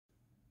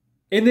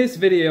In this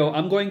video,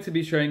 I'm going to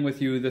be sharing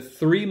with you the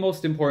 3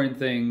 most important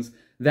things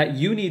that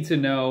you need to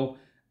know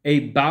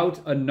about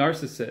a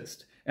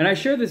narcissist. And I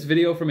share this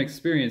video from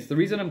experience. The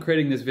reason I'm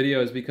creating this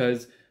video is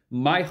because it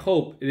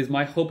is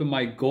my hope and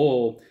my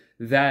goal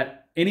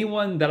that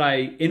anyone that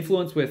I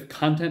influence with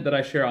content that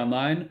I share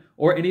online,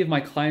 or any of my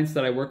clients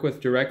that I work with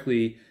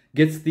directly,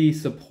 gets the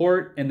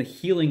support and the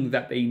healing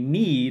that they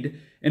need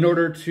in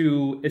order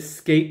to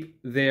escape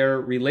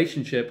their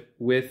relationship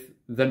with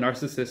the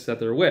narcissist that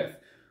they're with,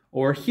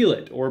 or heal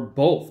it, or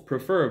both,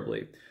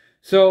 preferably.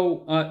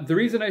 So the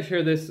reason I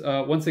share this,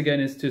 once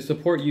again, is to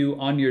support you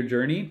on your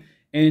journey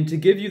and to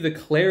give you the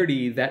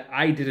clarity that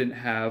I didn't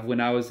have when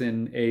I was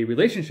in a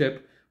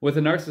relationship with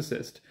a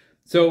narcissist.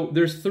 So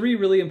there's 3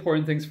 really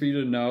important things for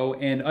you to know,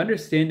 and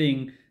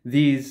understanding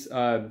these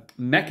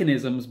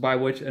mechanisms by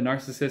which a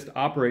narcissist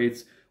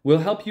operates will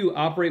help you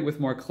operate with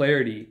more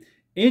clarity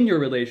in your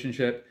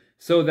relationship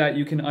so that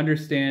you can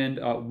understand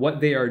what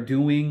they are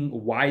doing,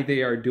 why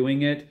they are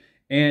doing it,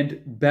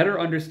 and better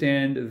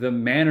understand the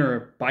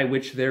manner by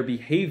which they're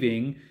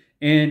behaving,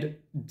 and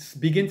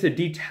begin to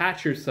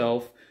detach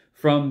yourself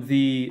from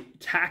the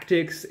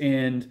tactics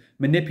and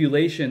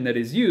manipulation that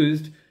is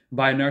used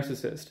by a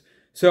narcissist.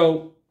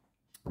 So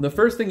the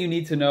first thing you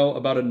need to know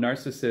about a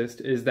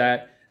narcissist is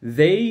that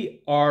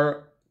they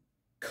are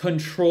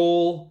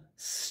control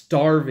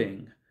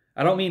starving.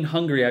 I don't mean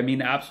hungry, I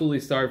mean absolutely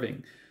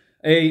starving.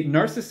 A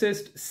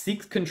narcissist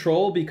seeks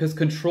control because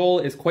control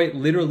is quite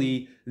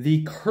literally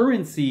the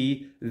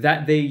currency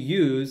that they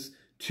use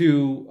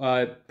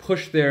to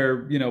push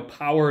their,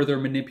 power, their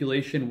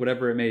manipulation,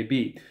 whatever it may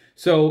be.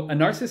 So a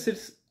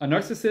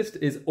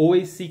narcissist is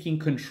always seeking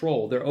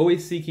control. They're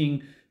always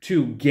seeking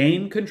to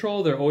gain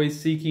control. They're always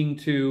seeking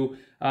to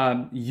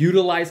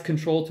utilize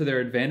control to their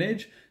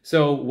advantage.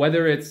 So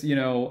whether it's,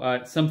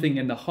 something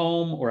in the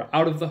home or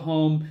out of the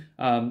home,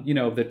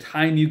 the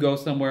time you go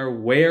somewhere,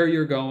 where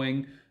you're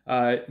going,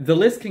 the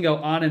list can go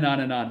on and on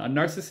and on. A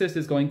narcissist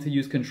is going to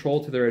use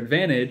control to their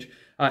advantage,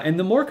 and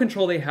the more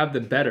control they have, the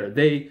better.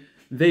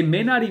 They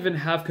may not even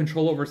have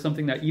control over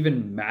something that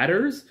even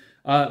matters,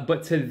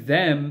 but to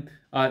them,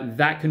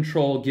 that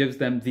control gives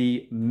them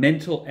the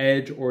mental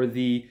edge or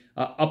the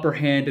upper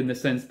hand, in the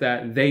sense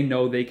that they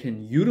know they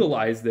can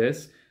utilize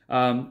this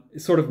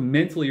sort of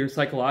mentally or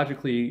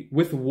psychologically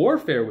with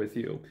warfare with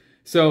you.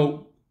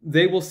 So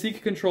they will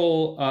seek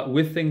control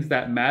with things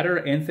that matter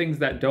and things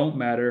that don't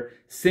matter,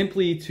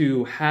 simply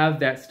to have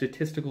that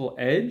statistical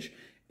edge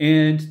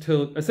and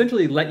to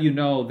essentially let you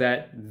know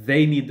that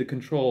they need the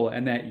control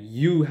and that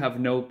you have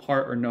no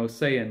part or no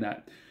say in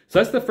that. So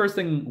that's the first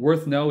thing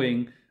worth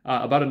knowing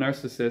about a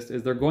narcissist,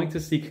 is they're going to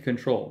seek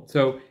control.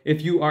 So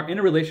if you are in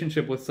a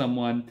relationship with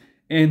someone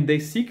and they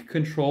seek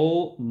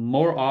control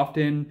more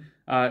often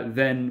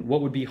than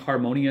what would be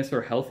harmonious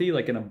or healthy,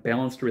 like in a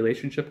balanced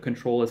relationship,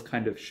 control is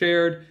kind of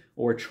shared,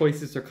 or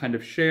choices are kind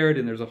of shared,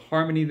 and there's a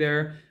harmony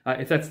there.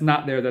 If that's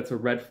not there, that's a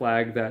red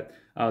flag that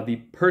the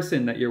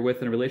person that you're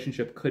with in a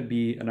relationship could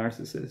be a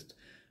narcissist.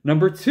 The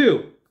number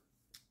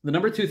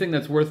two thing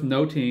that's worth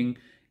noting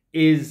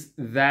is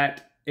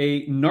that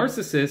a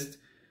narcissist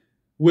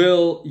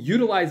will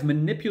utilize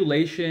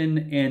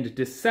manipulation and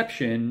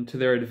deception to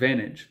their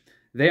advantage.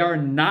 They are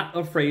not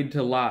afraid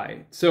to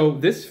lie. So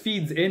this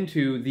feeds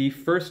into the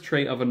first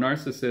trait of a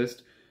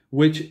narcissist,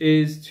 which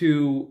is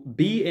to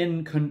be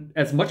in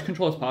as much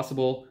control as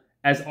possible,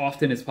 as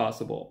often as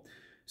possible.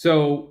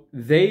 So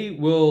they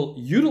will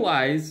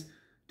utilize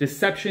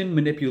deception,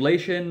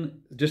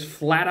 manipulation, just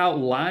flat out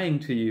lying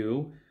to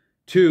you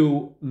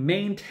to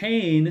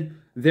maintain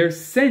their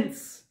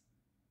sense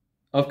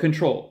of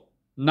control.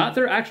 Not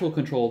their actual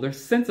control, their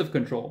sense of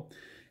control.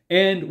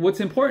 And what's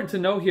important to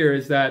know here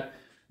is that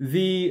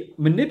the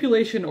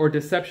manipulation or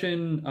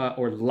deception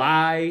or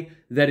lie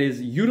that is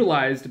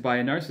utilized by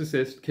a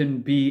narcissist can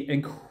be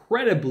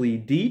incredibly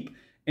deep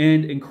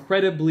and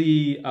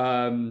incredibly,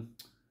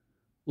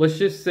 let's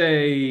just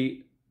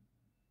say,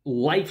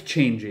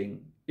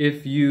 life-changing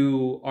if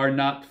you are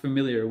not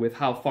familiar with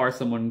how far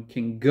someone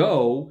can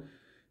go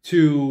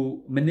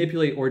to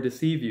manipulate or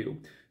deceive you.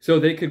 So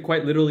they could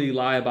quite literally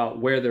lie about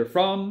where they're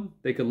from,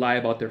 they could lie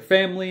about their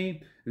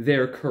family,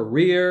 their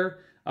career.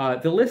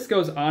 The list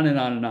goes on and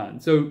on and on.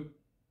 So,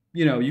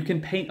 you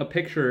can paint a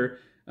picture,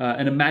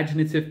 an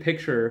imaginative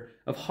picture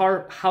of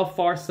how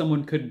far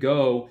someone could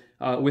go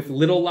with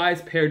little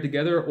lies paired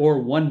together, or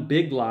one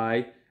big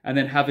lie and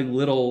then having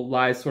little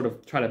lies sort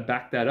of try to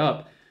back that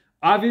up.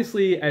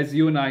 Obviously, as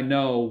you and I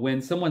know,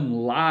 when someone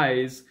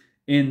lies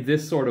in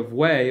this sort of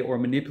way, or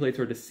manipulates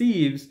or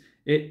deceives,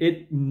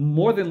 it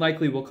more than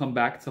likely will come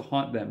back to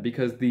haunt them,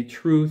 because the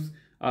truth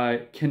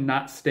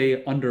cannot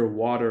stay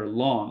underwater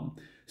long.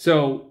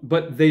 So,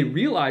 but they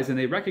realize and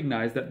they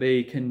recognize that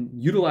they can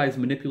utilize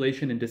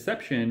manipulation and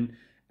deception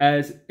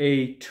as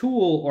a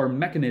tool or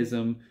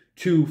mechanism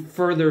to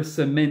further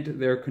cement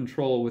their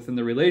control within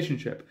the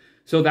relationship.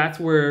 So that's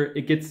where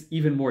it gets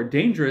even more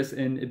dangerous,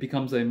 and it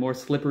becomes a more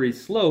slippery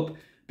slope,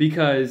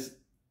 because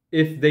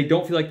if they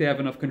don't feel like they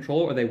have enough control,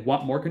 or they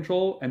want more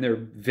control and they're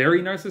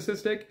very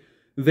narcissistic,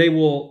 they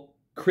will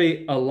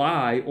create a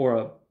lie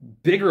or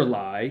bigger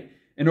lie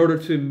in order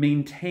to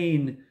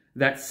maintain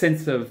that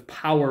sense of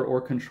power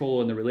or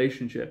control in the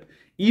relationship.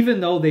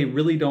 Even though they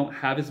really don't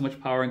have as much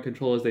power and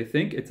control as they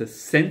think, it's a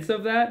sense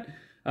of that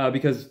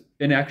because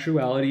in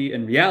actuality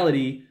and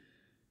reality,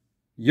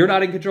 you're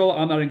not in control,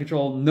 I'm not in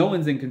control, no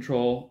one's in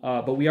control,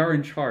 but we are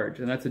in charge,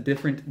 and that's a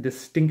different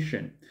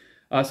distinction.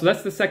 So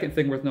that's the second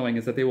thing worth knowing,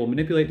 is that they will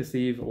manipulate,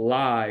 deceive,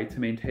 lie to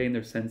maintain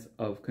their sense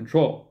of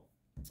control.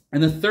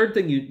 And the third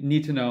thing you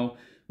need to know,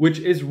 which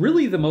is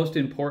really the most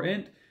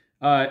important,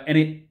 and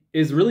it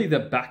is really the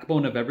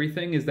backbone of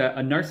everything, is that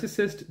a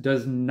narcissist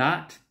does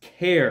not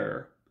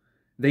care.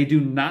 They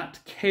do not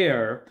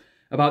care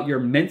about your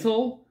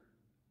mental,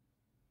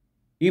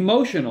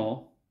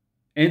 emotional,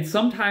 and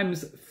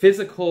sometimes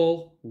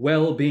physical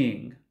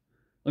well-being.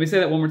 Let me say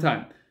that one more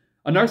time.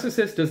 A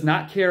narcissist does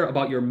not care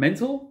about your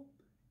mental,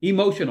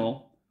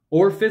 emotional,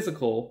 or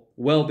physical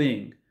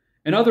well-being.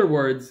 In other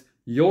words,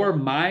 your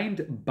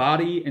mind,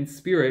 body, and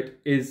spirit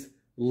is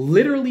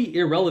literally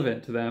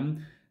irrelevant to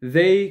them.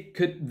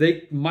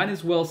 They might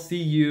as well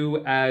see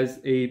you as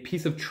a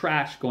piece of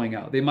trash going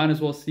out. They might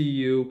as well see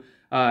you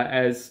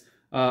as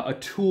a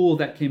tool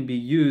that can be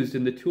used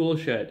in the tool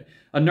shed.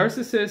 A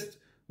narcissist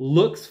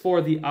looks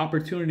for the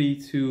opportunity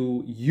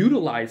to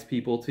utilize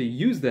people, to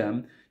use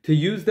them, to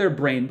use their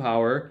brain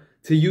power,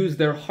 to use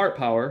their heart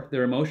power,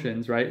 their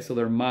emotions, right? So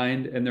their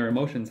mind and their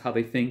emotions, how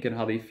they think and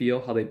how they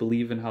feel, how they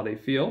believe and how they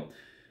feel,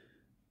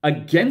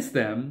 against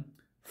them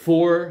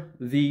for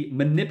the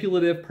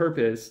manipulative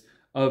purpose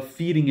of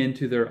feeding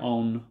into their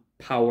own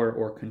power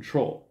or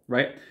control,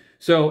 right?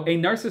 So a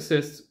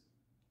narcissist,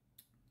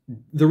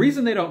 the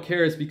reason they don't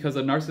care is because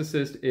a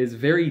narcissist is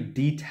very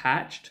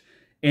detached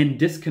and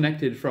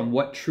disconnected from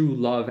what true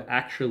love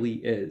actually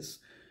is.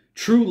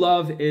 True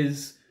love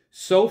is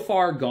so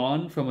far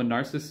gone from a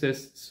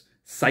narcissist's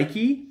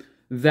psyche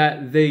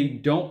that they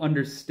don't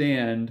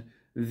understand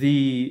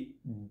the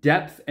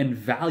depth and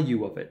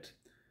value of it.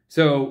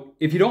 So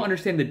if you don't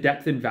understand the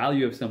depth and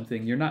value of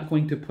something, you're not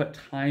going to put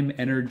time,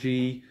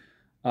 energy,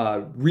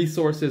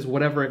 resources,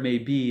 whatever it may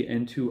be,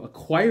 into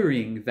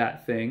acquiring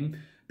that thing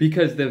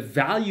because the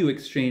value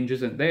exchange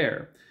isn't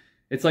there.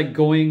 It's like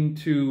going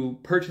to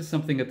purchase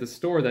something at the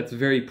store that's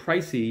very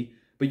pricey,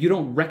 but you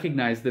don't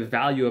recognize the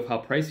value of how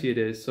pricey it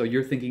is, so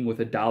you're thinking with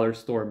a dollar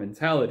store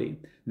mentality.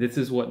 This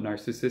is what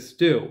narcissists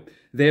do.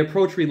 They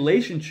approach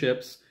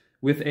relationships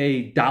with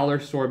a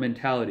dollar store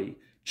mentality.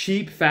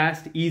 Cheap,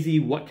 fast, easy,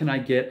 what can I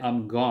get?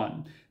 I'm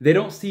gone. They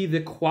don't see the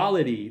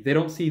quality. They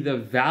don't see the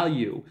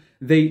value.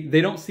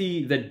 They don't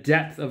see the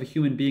depth of a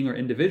human being or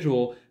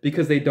individual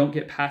because they don't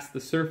get past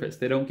the surface.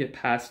 They don't get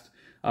past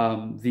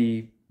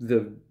the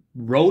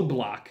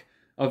roadblock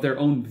of their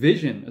own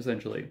vision,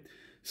 essentially.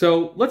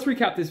 So let's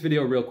recap this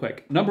video real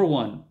quick. Number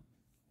one,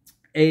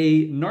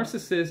 a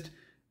narcissist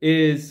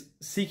is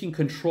seeking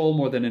control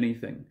more than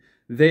anything.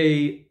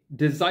 They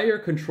desire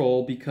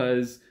control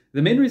because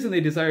the main reason they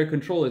desire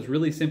control is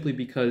really simply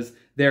because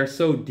they're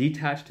so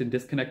detached and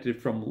disconnected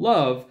from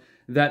love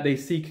that they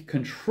seek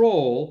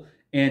control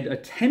and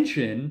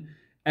attention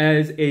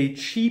as a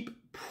cheap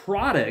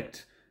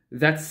product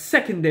that's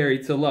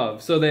secondary to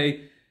love. So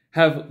they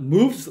have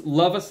moved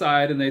love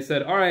aside and they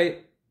said, all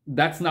right,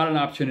 that's not an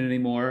option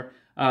anymore.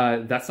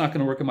 That's not going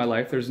to work in my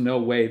life. There's no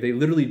way. They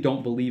literally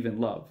don't believe in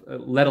love,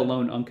 let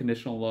alone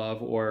unconditional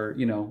love or,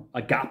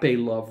 agape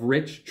love,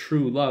 rich,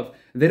 true love.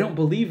 They don't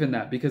believe in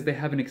that because they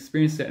haven't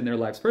experienced it in their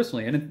lives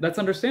personally. And that's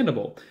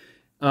understandable.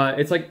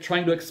 It's like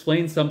trying to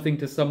explain something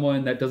to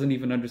someone that doesn't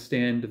even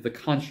understand the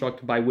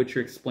construct by which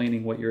you're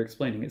explaining what you're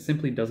explaining. It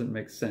simply doesn't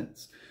make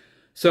sense.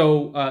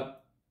 So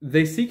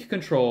they seek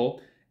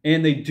control,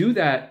 and they do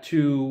that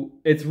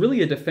it's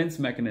really a defense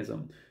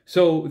mechanism.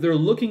 So they're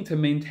looking to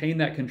maintain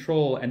that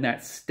control and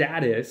that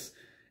status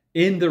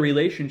in the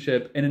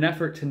relationship in an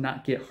effort to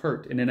not get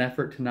hurt, in an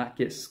effort to not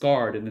get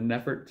scarred, in an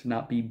effort to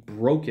not be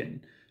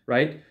broken,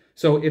 right?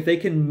 So if they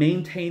can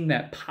maintain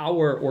that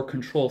power or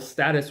control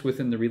status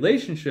within the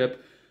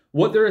relationship,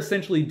 what they're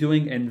essentially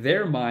doing in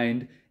their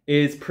mind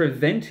is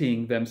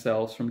preventing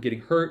themselves from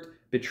getting hurt,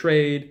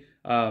 betrayed,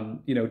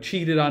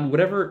 cheated on,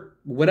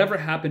 whatever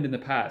happened in the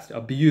past,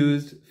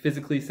 abused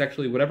physically,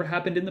 sexually, whatever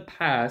happened in the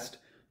past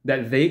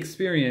that they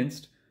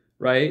experienced,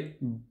 right?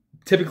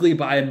 Typically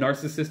by a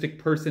narcissistic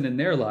person in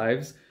their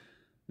lives,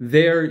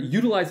 they're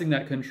utilizing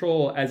that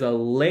control as a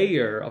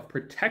layer of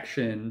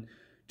protection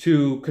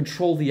to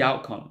control the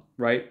outcome,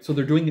 right? So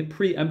they're doing it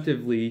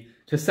preemptively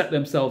to set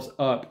themselves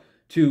up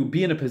to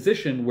be in a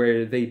position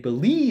where they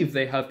believe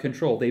they have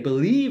control, they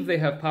believe they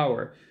have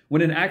power,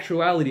 when in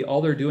actuality,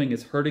 all they're doing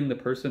is hurting the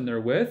person they're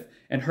with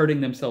and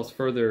hurting themselves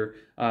further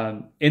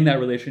in that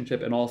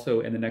relationship and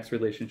also in the next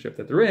relationship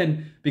that they're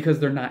in because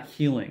they're not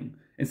healing.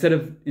 Instead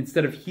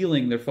of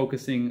healing, they're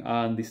focusing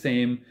on the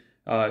same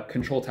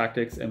control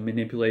tactics and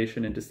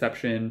manipulation and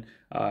deception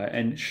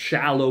and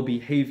shallow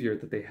behavior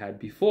that they had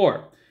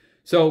before.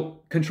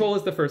 So control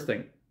is the first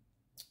thing.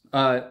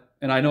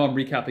 And I know I'm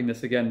recapping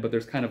this again, but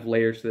there's kind of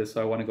layers to this,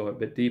 so I want to go a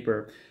bit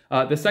deeper.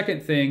 The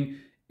second thing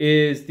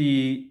is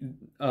the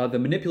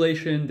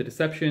manipulation, the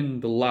deception,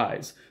 the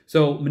lies.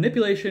 So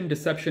manipulation,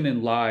 deception,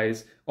 and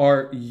lies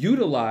are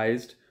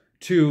utilized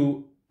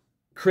to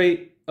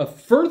create a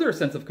further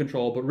sense of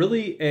control, but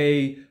really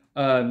a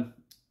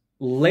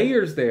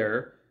layers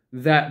there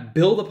that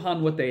build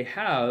upon what they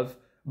have,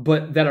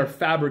 but that are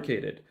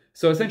fabricated.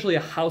 So essentially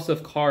a house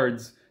of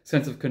cards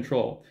sense of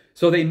control.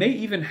 So they may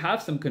even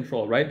have some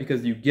control, right?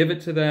 Because you give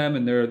it to them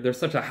and they're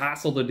such a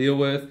hassle to deal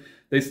with.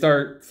 They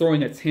start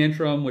throwing a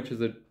tantrum, which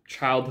is a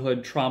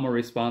childhood trauma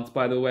response,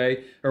 by the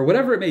way, or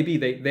whatever it may be.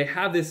 They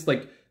have this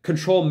like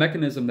control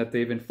mechanism that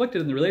they've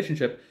inflicted in the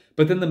relationship,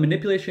 but then the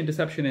manipulation,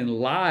 deception, and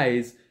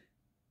lies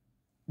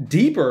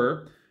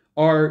deeper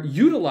are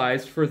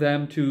utilized for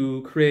them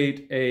to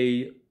create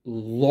a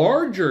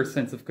larger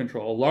sense of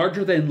control,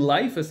 larger than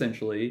life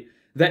essentially,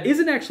 that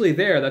isn't actually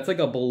there. That's like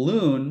a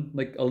balloon,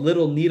 like a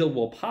little needle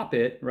will pop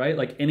it, right?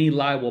 Like any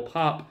lie will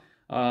pop,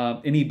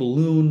 any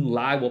balloon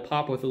lie will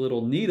pop with a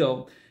little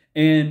needle.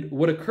 And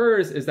what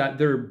occurs is that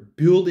they're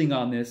building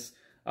on this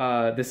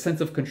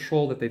sense of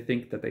control that they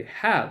think that they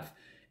have.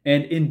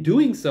 And in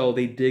doing so,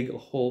 they dig a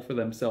hole for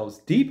themselves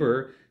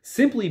deeper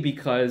simply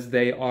because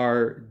they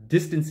are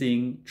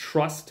distancing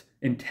trust,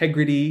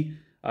 integrity,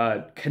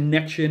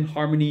 connection,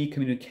 harmony,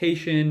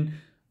 communication,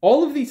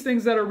 all of these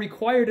things that are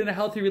required in a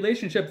healthy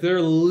relationship.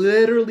 They're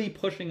literally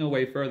pushing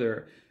away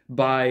further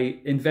by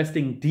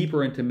investing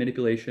deeper into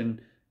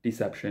manipulation,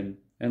 deception,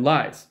 and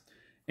lies.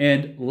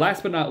 And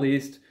last but not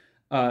least,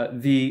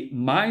 the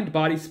mind,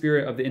 body,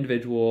 spirit of the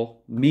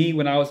individual, me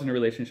when I was in a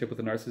relationship with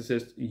a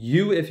narcissist,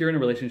 you if you're in a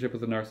relationship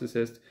with a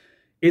narcissist,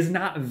 is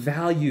not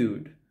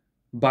valued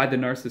by the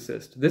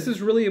narcissist. This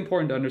is really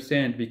important to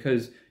understand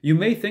because you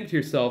may think to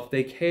yourself,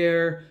 they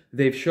care,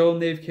 they've shown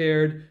they've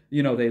cared,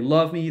 you know, they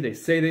love me, they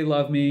say they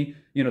love me,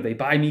 you know, they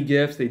buy me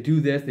gifts, they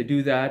do this, they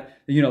do that,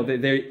 you know,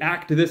 they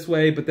act this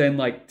way, but then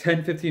like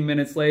 10, 15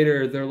 minutes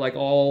later, they're like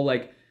all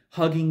like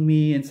hugging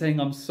me and saying,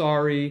 I'm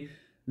sorry.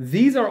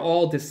 These are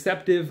all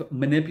deceptive,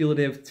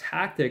 manipulative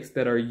tactics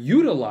that are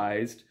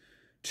utilized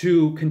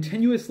to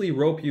continuously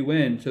rope you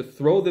in, to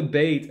throw the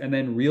bait and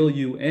then reel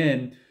you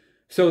in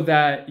so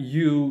that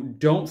you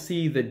don't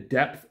see the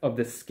depth of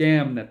the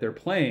scam that they're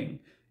playing.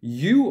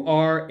 You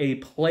are a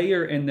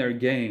player in their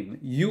game.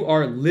 You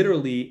are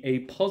literally a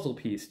puzzle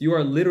piece. You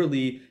are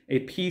literally a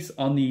piece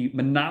on the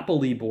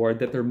Monopoly board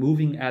that they're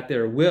moving at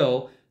their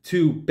will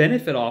to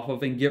benefit off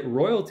of and get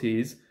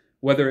royalties,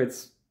 whether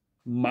it's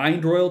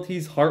mind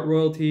royalties, heart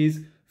royalties,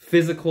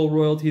 physical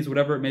royalties,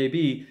 whatever it may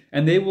be.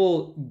 And they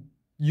will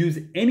use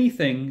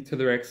anything to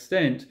their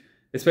extent,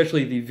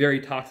 especially the very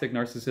toxic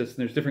narcissists. And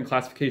there's different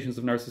classifications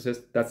of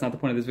narcissists. That's not the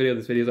point of this video.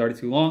 This video is already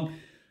too long.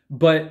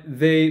 But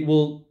they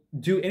will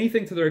do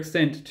anything to their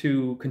extent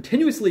to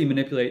continuously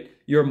manipulate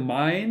your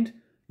mind,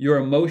 your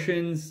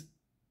emotions,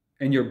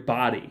 and your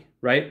body,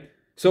 right?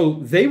 So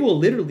they will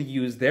literally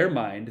use their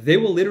mind, they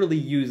will literally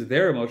use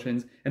their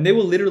emotions, and they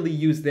will literally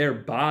use their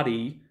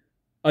body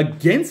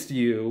against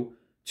you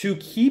to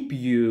keep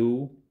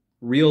you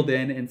reeled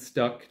in and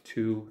stuck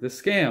to the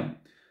scam.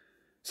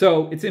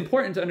 So it's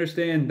important to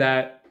understand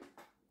that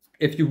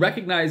if you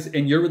recognize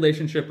in your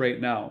relationship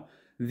right now,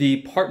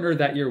 the partner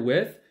that you're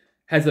with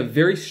has a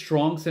very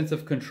strong sense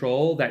of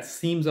control that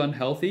seems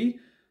unhealthy,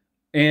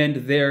 and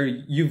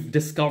you've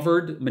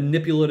discovered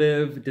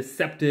manipulative,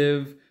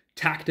 deceptive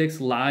tactics,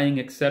 lying,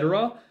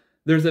 etc.,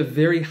 there's a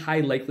very high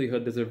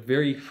likelihood, there's a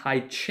very high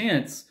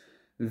chance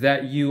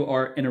that you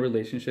are in a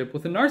relationship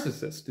with a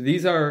narcissist.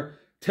 These are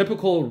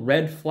typical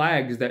red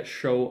flags that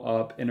show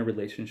up in a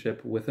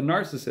relationship with a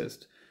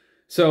narcissist.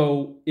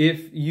 So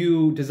if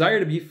you desire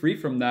to be free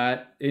from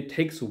that, it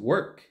takes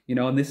work, you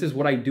know, and this is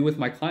what I do with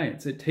my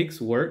clients. It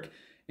takes work,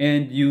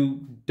 and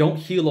you don't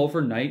heal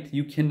overnight.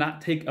 You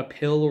cannot take a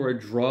pill or a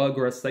drug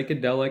or a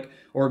psychedelic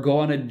or go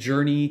on a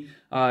journey,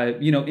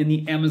 you know, in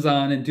the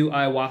Amazon and do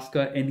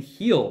ayahuasca and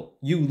heal.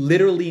 You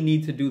literally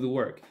need to do the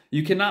work.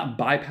 You cannot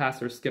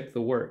bypass or skip the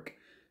work.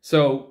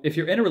 So if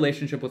you're in a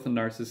relationship with a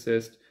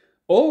narcissist,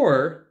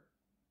 or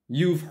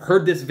you've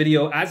heard this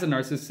video as a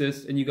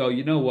narcissist and you go,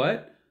 you know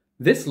what?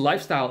 This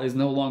lifestyle is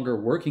no longer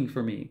working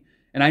for me,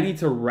 and I need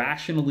to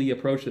rationally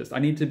approach this. I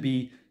need to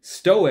be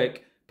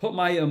stoic, put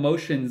my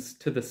emotions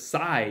to the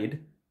side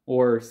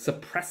or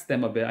suppress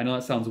them a bit. I know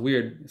that sounds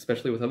weird,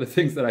 especially with other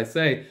things that I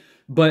say,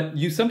 but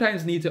you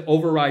sometimes need to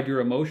override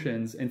your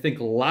emotions and think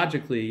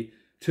logically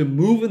to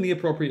move in the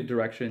appropriate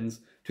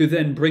directions, to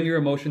then bring your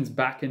emotions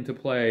back into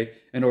play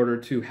in order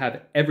to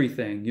have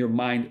everything, your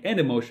mind and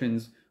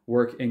emotions,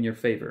 work in your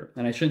favor.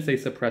 And I shouldn't say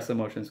suppress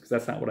emotions because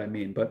that's not what I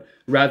mean, but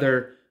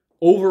rather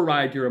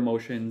override your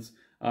emotions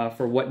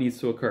for what needs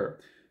to occur.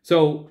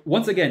 So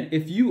once again,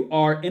 if you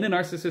are in a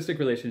narcissistic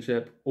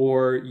relationship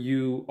or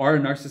you are a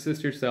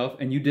narcissist yourself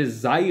and you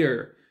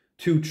desire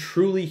to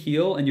truly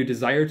heal and you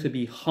desire to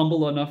be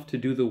humble enough to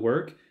do the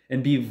work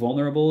and be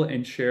vulnerable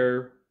and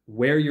share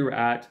where you're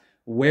at,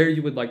 where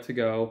you would like to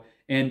go,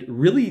 and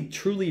really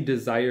truly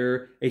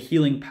desire a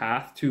healing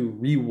path to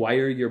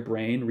rewire your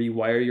brain,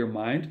 rewire your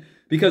mind.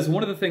 Because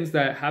one of the things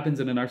that happens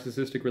in a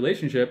narcissistic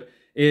relationship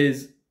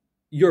is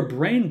your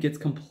brain gets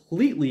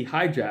completely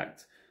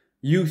hijacked.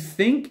 You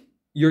think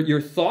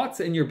your thoughts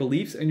and your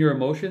beliefs and your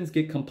emotions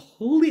get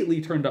completely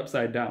turned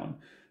upside down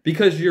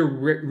because your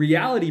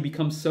reality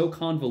becomes so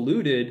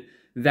convoluted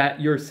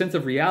that your sense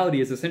of reality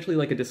is essentially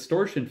like a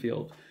distortion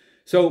field.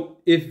 So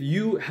if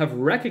you have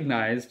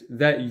recognized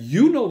that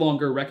you no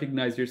longer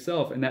recognize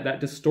yourself and that that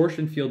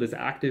distortion field is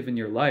active in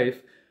your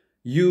life,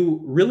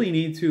 you really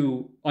need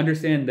to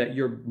understand that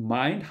your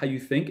mind, how you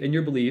think, and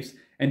your beliefs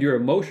and your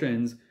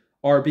emotions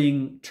are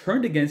being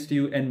turned against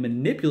you and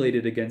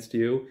manipulated against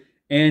you.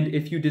 And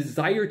if you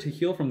desire to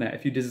heal from that,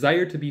 if you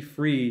desire to be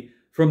free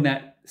from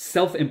that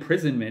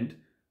self-imprisonment,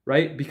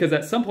 right? Because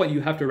at some point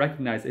you have to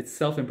recognize it's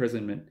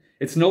self-imprisonment.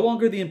 It's no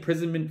longer the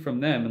imprisonment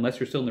from them unless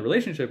you're still in the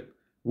relationship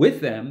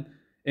with them,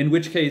 in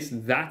which case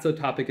that's a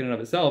topic in and of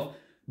itself.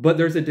 But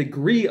there's a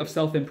degree of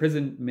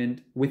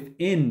self-imprisonment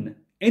within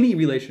any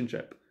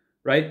relationship,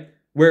 right?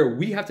 Where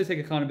we have to take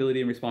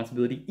accountability and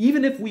responsibility,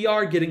 even if we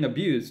are getting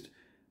abused.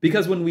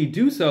 Because when we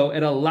do so,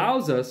 it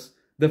allows us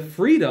the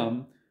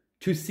freedom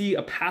to see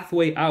a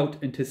pathway out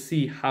and to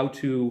see how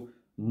to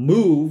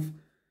move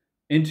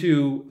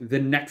into the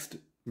next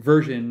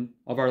version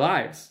of our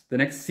lives, the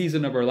next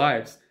season of our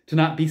lives, to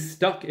not be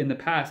stuck in the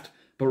past,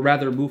 but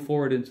rather move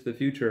forward into the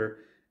future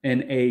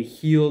in a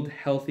healed,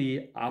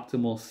 healthy,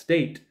 optimal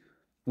state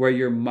where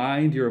your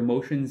mind, your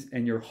emotions,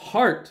 and your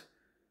heart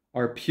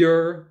are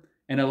pure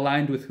and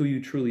aligned with who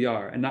you truly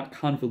are and not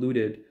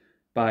convoluted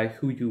by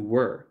who you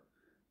were,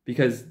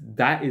 because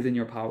that is in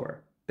your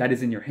power. That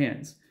is in your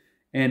hands.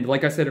 And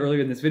like I said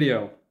earlier in this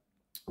video,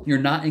 you're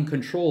not in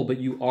control, but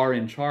you are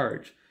in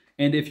charge.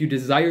 And if you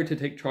desire to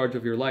take charge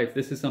of your life,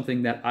 this is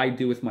something that I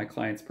do with my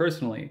clients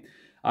personally.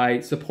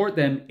 I support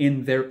them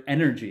in their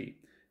energy,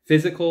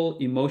 physical,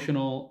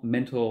 emotional,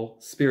 mental,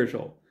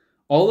 spiritual.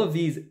 All of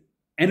these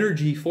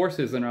energy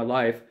forces in our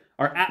life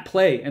are at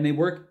play and they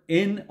work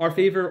in our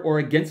favor or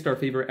against our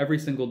favor every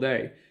single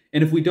day.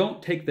 And if we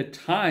don't take the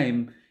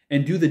time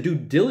and do the due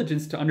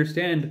diligence to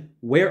understand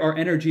where our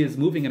energy is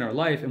moving in our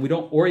life, and we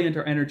don't orient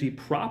our energy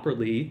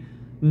properly,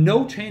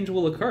 no change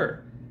will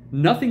occur.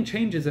 Nothing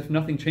changes if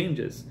nothing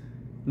changes.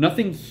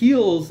 Nothing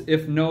heals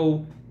if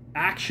no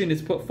action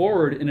is put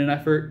forward in an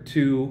effort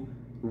to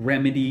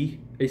remedy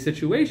a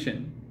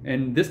situation.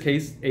 In this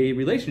case, a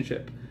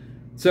relationship.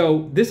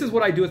 So this is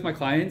what I do with my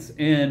clients,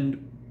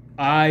 and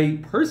I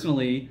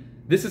personally,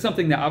 this is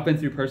something that I've been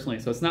through personally.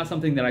 So it's not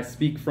something that I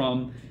speak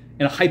from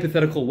in a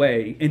hypothetical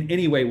way, in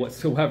any way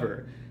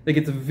whatsoever. Like,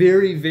 it's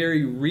very,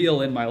 very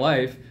real in my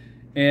life,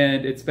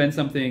 and it's been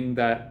something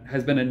that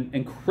has been an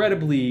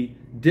incredibly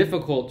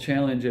difficult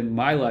challenge in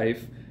my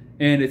life,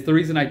 and it's the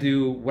reason I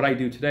do what I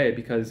do today,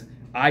 because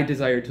I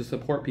desire to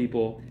support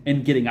people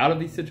in getting out of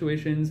these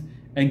situations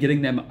and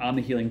getting them on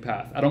the healing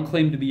path. I don't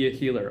claim to be a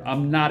healer.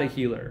 I'm not a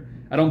healer.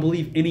 I don't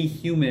believe any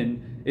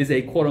human is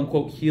a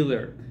quote-unquote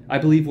healer. I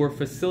believe we're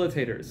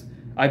facilitators.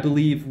 I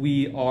believe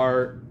we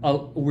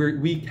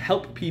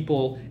help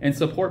people and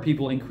support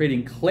people in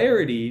creating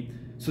clarity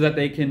so that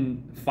they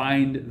can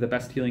find the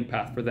best healing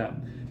path for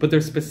them. But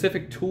there's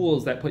specific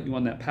tools that put you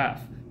on that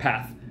path.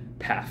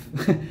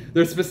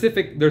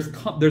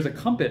 There's a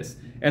compass,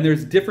 and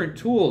there's different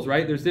tools,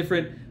 right? There's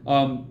different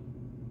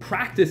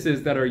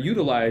practices that are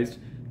utilized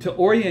to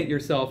orient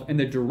yourself in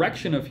the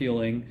direction of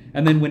healing.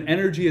 And then when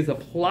energy is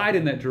applied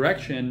in that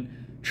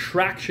direction,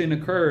 traction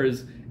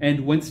occurs.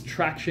 And once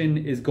traction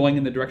is going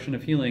in the direction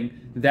of healing,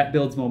 that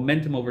builds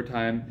momentum over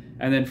time.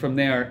 And then from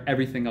there,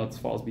 everything else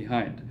falls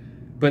behind.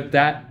 But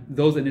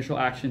those initial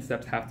action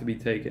steps have to be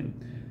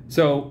taken.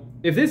 So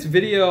if this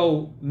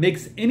video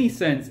makes any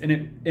sense and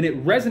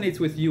it resonates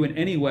with you in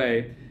any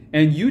way,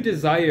 and you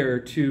desire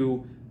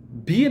to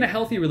be in a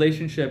healthy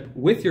relationship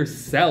with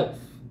yourself,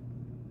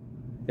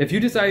 if you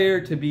desire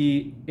to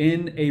be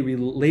in a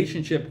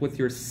relationship with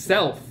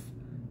yourself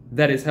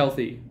that is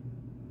healthy,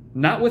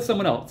 not with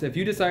someone else. If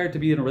you desire to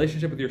be in a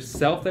relationship with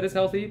yourself that is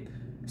healthy,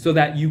 so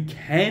that you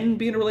can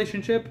be in a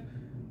relationship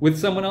with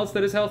someone else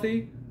that is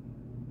healthy,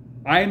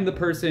 I'm the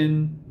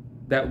person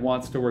that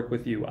wants to work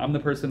with you. I'm the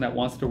person that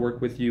wants to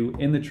work with you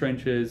in the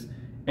trenches,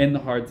 in the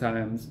hard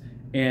times,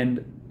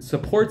 and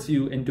supports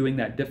you in doing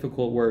that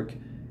difficult work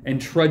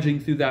and trudging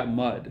through that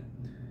mud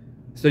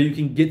so you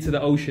can get to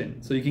the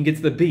ocean, so you can get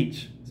to the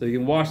beach, so you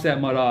can wash that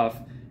mud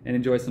off and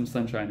enjoy some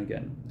sunshine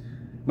again.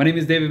 My name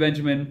is David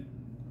Benjamin.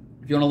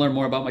 If you want to learn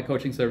more about my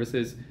coaching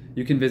services,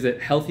 you can visit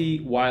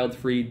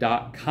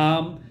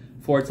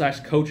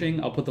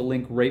healthywildfree.com/coaching. I'll put the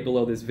link right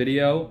below this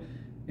video,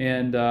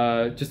 and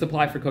just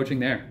apply for coaching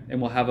there.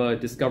 And we'll have a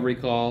discovery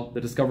call.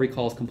 The discovery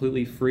call is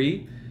completely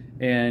free.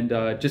 And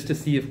just to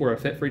see if we're a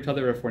fit for each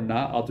other, if we're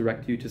not, I'll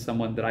direct you to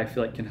someone that I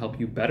feel like can help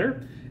you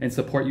better and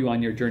support you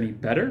on your journey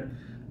better.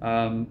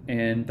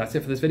 And that's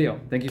it for this video.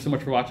 Thank you so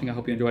much for watching. I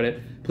hope you enjoyed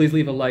it. Please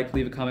leave a like,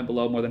 leave a comment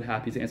below. More than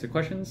happy to answer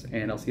questions,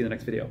 and I'll see you in the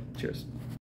next video. Cheers.